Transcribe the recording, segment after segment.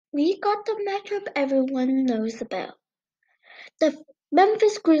We got the matchup everyone knows about. The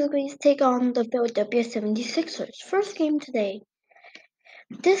Memphis Grizzlies take on the Philadelphia 76ers. First game today.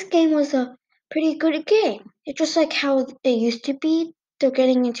 This game was a pretty good game. It's just like how it used to be. They're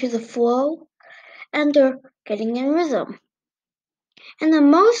getting into the flow and they're getting in rhythm. And the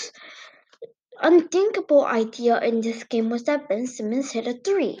most unthinkable idea in this game was that Ben Simmons hit a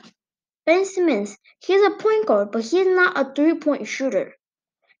three. Ben Simmons, he's a point guard, but he's not a three-point shooter.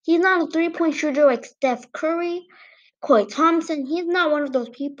 He's not a three-point shooter like Steph Curry, Klay Thompson. He's not one of those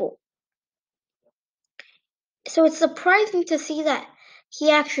people. So it's surprising to see that he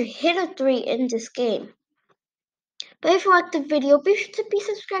actually hit a three in this game. But if you like the video, be sure to be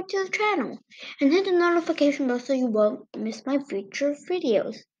subscribed to the channel and hit the notification bell so you won't miss my future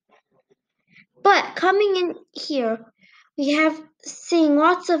videos. But coming in here, we have seeing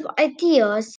lots of ideas